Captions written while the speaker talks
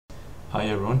Hi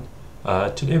everyone.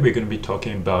 Today we're going to be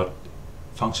talking about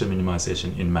function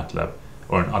minimization in Matlab,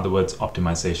 or in other words,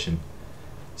 optimization.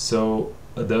 So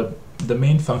the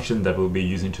main function that we'll be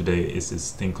using today is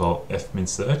this thing called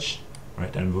fminsearch,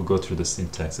 right? And we'll go through the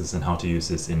syntaxes and how to use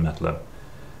this in Matlab.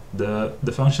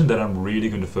 The function that I'm really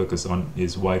going to focus on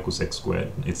is y equals x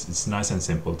squared. It's nice and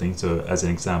simple thing. So as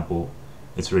an example,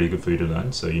 it's really good for you to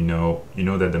learn. So you know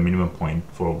that the minimum point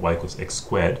for y equals x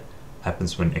squared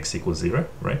happens when x equals 0,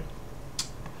 right?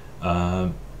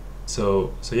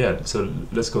 So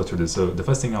let's go through this. So the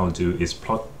first thing I'll do is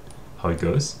plot how it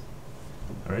goes.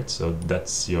 All right, so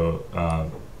that's your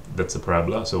that's a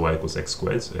parabola. So y equals x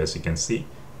squared. So as you can see,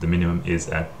 the minimum is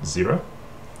at 0.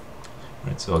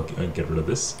 Right, so I'll get rid of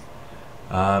this.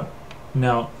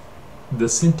 Now, the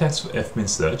syntax for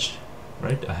fminsearch,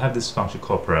 right? I have this function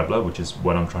called parabola, which is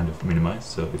what I'm trying to minimize.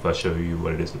 So if I show you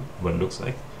what it is, what it looks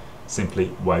like,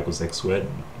 simply y equals x squared.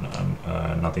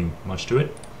 Nothing much to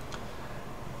it.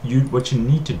 What you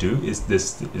need to do is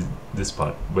this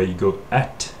part where you go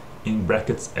at in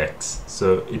brackets x.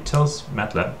 So it tells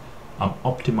Matlab I'm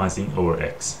optimizing over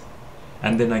x,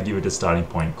 and then I give it a starting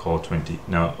point called 20.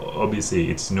 Now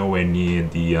obviously it's nowhere near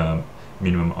the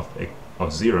minimum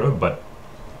of 0, but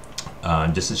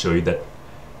just to show you that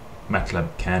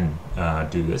Matlab can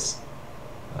do this,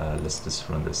 let's just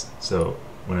run this. So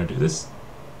when I do this,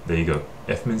 there you go,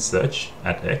 fminsearch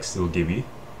at x will give you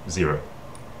 0.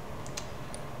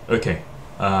 Okay,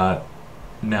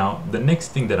 now the next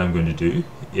thing that I'm going to do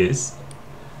is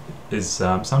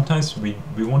sometimes we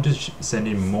want to send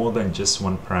in more than just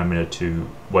one parameter to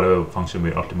whatever function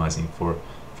we're optimizing for.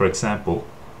 For example,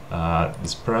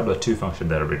 this parabola 2 function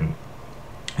that I've written,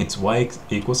 it's y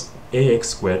equals ax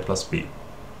squared plus b.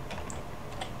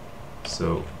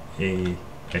 So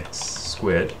ax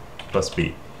squared plus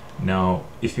b. Now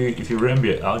if you remember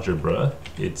your algebra,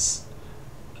 it's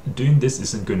doing this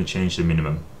isn't going to change the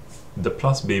minimum. The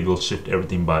plus b will shift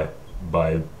everything by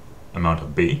amount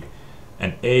of b,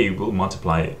 and a will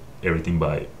multiply everything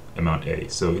by amount a.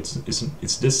 So it's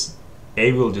this,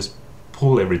 a will just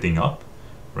pull everything up,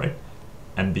 right,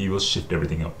 and b will shift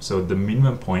everything up. So the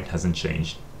minimum point hasn't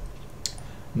changed.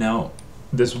 Now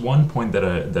there's one point that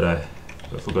I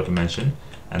forgot to mention,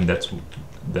 and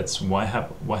that's why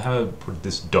have I put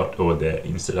this dot over there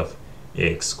instead of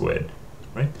ax squared,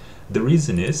 right? The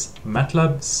reason is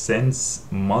Matlab sends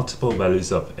multiple values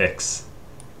of x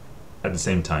at the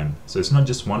same time. So it's not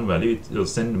just one value, it'll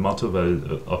send multiple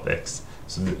values of x,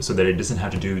 so that it doesn't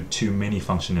have to do too many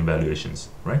function evaluations,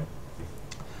 right?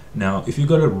 Now if you've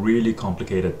got a really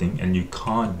complicated thing and you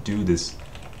can't do this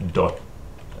dot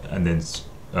and then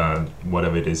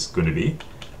whatever it is going to be,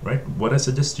 right, what I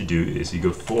suggest you do is you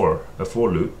go for a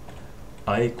for loop,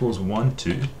 I equals 1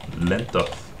 to length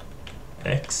of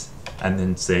x, and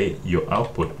then say your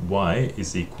output y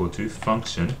is equal to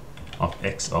function of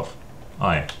x of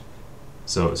I.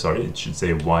 So sorry, it should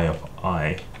say y of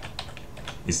I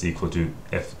is equal to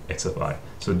x of I.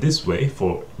 So this way,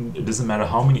 for it doesn't matter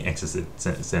how many x's it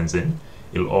sends in,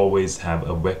 it'll always have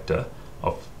a vector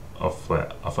of our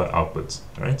outputs.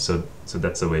 All right, so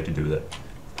that's the way to do that.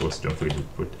 Of course, don't forget to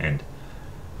put end.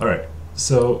 All right,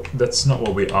 so that's not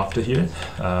what we're after here,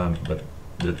 but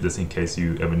just in case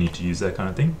you ever need to use that kind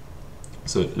of thing.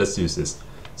 So let's use this.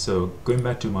 So going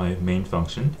back to my main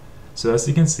function, so as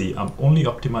you can see, I'm only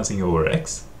optimizing over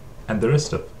x, and the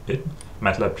rest of it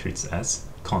Matlab treats as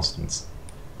constants.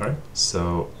 All right,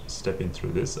 so stepping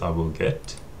through this, I will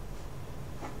get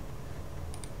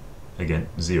again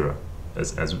 0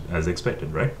 as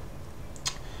expected, right?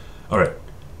 All right,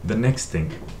 the next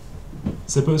thing,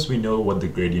 suppose we know what the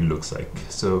gradient looks like.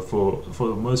 So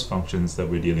for most functions that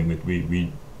we're dealing with,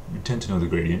 we tend to know the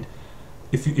gradient.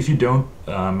 If you don't,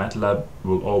 Matlab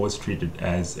will always treat it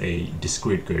as a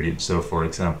discrete gradient. So for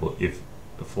example, if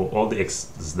for all the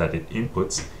x's that it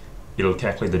inputs, it'll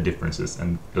calculate the differences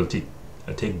and it'll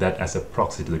take that as a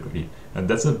proxy to the gradient. And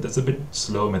that's a bit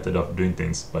slow method of doing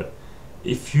things, but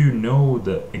if you know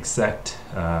the exact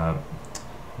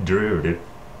derivative,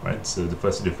 right, so the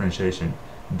first differentiation,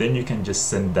 then you can just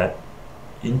send that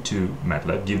into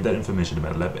Matlab, give that information to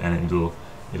Matlab, and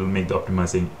it'll make the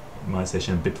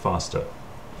optimization a bit faster,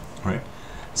 right?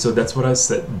 So that's what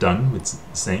I've done with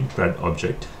saying grad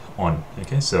object on.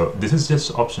 Okay, so this is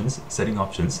just options, setting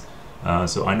options.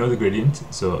 So I know the gradient,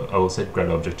 so I will set grad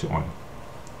object to on.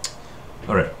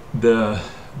 All right, the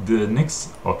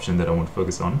next option that I want to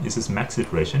focus on is this max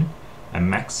iteration and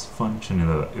max function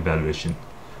evaluation.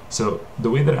 So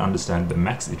the way that I understand the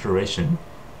max iteration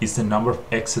is the number of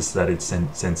x's that it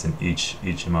sends in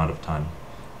each amount of time,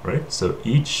 right? So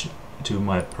each to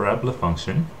my parabola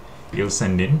function, it'll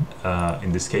send in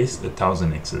this case,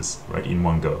 1,000 x's, right, in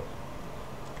one go.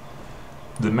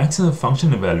 The maximum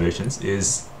function evaluations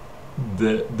is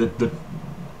the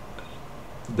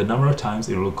number of times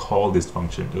it will call this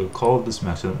function. It will call this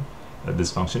maximum,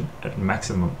 this function at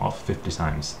maximum of 50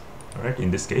 times. All right.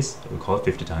 In this case, it will call it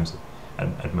 50 times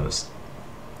at most.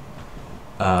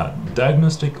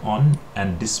 Diagnostic on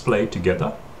and display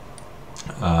together.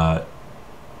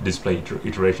 Display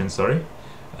iteration, sorry,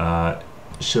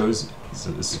 shows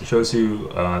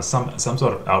you some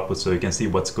sort of output, so you can see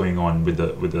what's going on with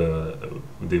the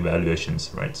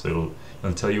evaluations, right? So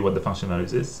it'll tell you what the function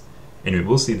values is. Anyway,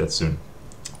 we'll see that soon.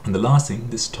 And the last thing,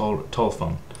 this toll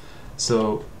fun.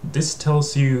 So this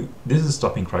tells you, this is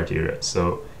stopping criteria.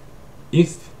 So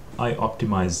if I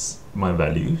optimize my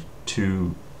value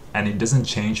to, and it doesn't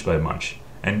change by much,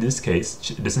 and in this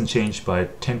case it doesn't change by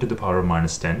 10 to the power of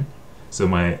minus 10, so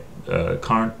my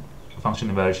current function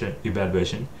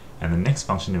evaluation and the next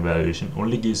function evaluation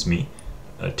only gives me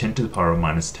 10 to the power of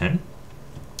minus 10,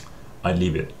 I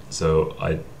leave it. So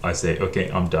I say,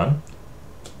 okay, I'm done,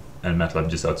 and Matlab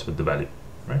just outputs the value,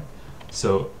 right?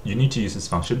 So you need to use this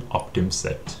function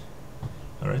optimset.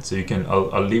 All right, so you can,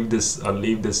 I'll leave this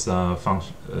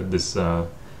function, this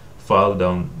file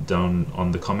down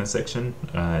on the comment section,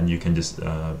 and you can just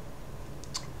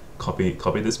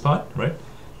copy this part, right?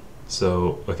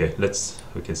 So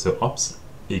so ops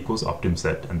equals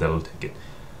optimset, and that'll take it.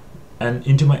 And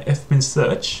into my fmin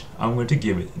search, I'm going to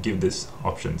give this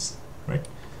options, right?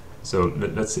 So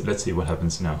let's see what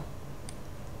happens now.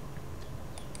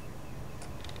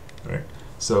 All right.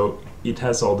 So it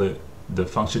has all the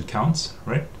function counts,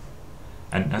 right?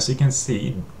 And as you can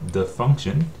see, the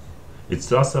function, it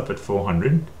starts up at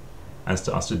 400 and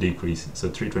starts to decrease. So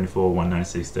 324,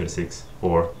 196, 36,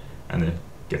 4, and then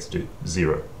gets to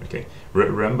 0. Okay.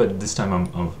 Remember, this time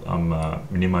I'm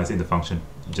minimizing the function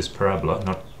just parabola,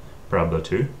 not parabola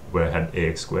 2, where I had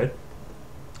ax squared.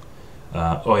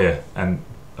 Oh yeah, and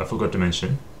I forgot to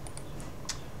mention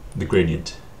the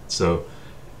gradient. So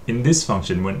in this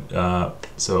function, when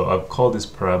so I've called this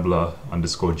parabola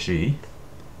underscore g.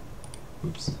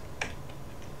 Oops.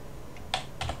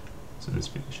 So this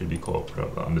should be called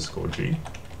parabola underscore g,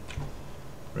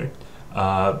 right?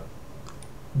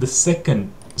 The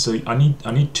second, so I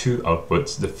need two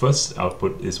outputs. The first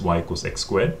output is y equals x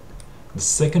squared. The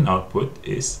second output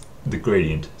is the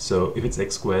gradient. So if it's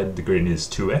x squared, the gradient is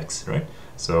 2x, right?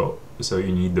 So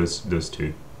you need those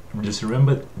two. Just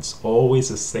remember, it's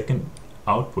always a second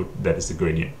output that is the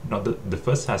gradient. Not the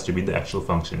first has to be the actual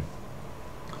function.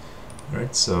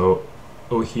 Right. So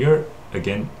over here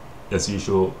again, as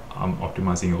usual, I'm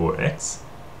optimizing over x,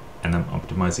 and I'm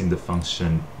optimizing the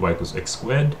function y equals x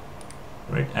squared,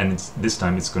 right? And this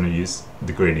time it's going to use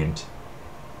the gradient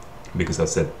because I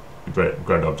set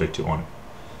grad object to on.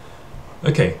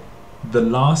 Okay, the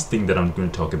last thing that I'm going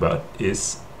to talk about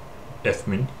is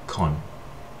fmin con.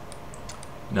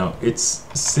 Now it's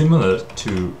similar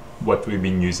to what we've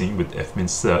been using with fmin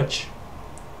search,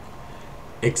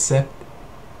 except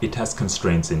it has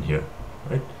constraints in here,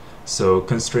 right? So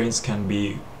constraints can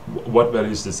be what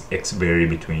values does x vary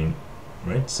between,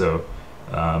 right? So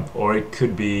or it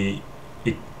could be,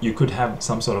 you could have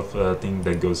some sort of thing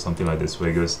that goes something like this, where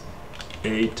it goes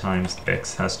a times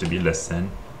x has to be less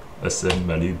than a certain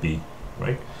value b,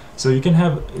 right? So you can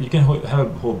have a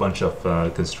whole bunch of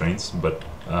constraints, but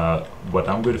what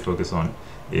I'm going to focus on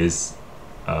is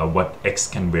what x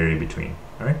can vary between.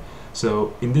 All right.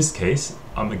 So in this case,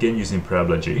 I'm again using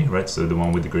parabola g, right? So the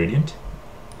one with the gradient,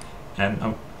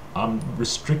 and I'm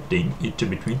restricting it to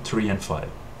between 3 and 5.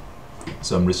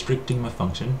 So I'm restricting my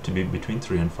function to be between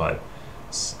 3 and 5.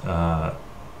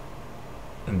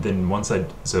 And then once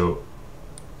so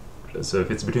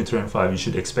if it's between 3 and 5, you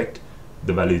should expect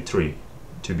the value 3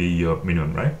 to be your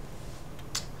minimum, right?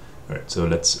 All right. So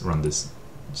let's run this.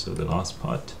 So the last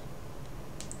part.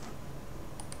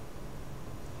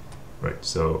 Right,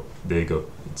 so there you go.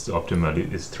 It's the optimum value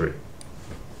is 3.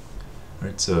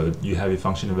 Right, so you have your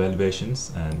function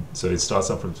evaluations, and so it starts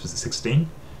off from 16,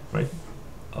 right?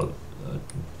 I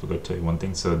forgot to tell you one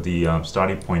thing. So the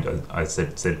starting point, I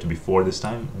said to be 4 this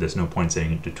time. There's no point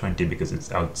setting it to 20 because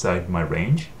it's outside my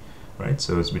range, right?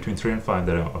 So it's between 3 and 5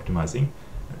 that I'm optimizing.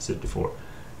 I set to 4.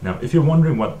 Now, if you're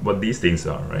wondering what these things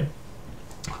are, right?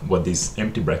 What these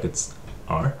empty brackets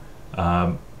are,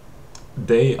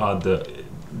 they are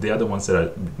the other ones that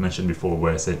I mentioned before,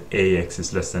 where I said ax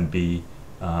is less than b.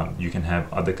 You can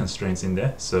have other constraints in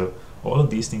there. So all of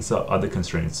these things are other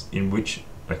constraints, in which,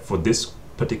 like for this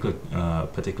particular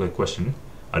question,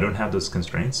 I don't have those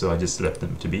constraints, so I just left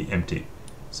them to be empty.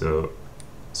 So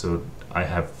I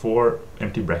have 4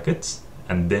 empty brackets,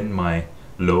 and then my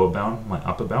lower bound, my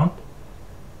upper bound.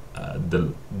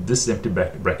 This empty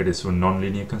bracket is for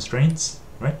nonlinear constraints,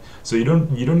 right? So you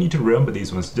don't need to remember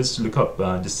these ones. Just look up,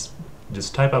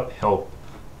 just type up help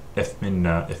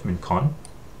fmin con,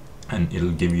 and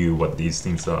it'll give you what these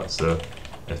things are. So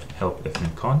help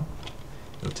fmin con,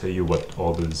 it'll tell you what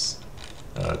all those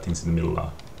things in the middle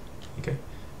are. Okay,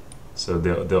 so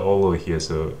they're all over here.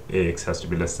 So ax has to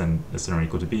be less than or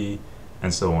equal to b,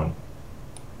 and so on.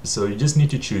 So you just need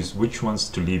to choose which ones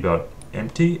to leave out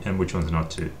empty and which ones not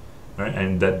to, right?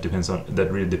 And that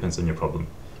really depends on your problem.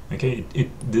 Okay,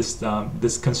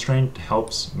 this constraint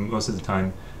helps most of the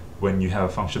time when you have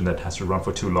a function that has to run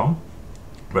for too long,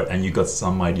 right? And you got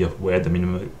some idea of where the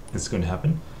minimum is going to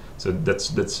happen. So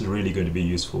that's really going to be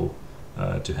useful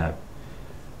to have.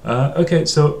 Okay,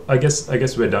 so I guess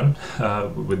we're done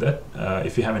with that.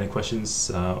 If you have any questions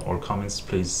or comments,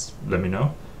 please let me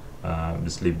know.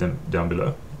 Just leave them down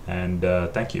below. And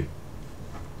thank you.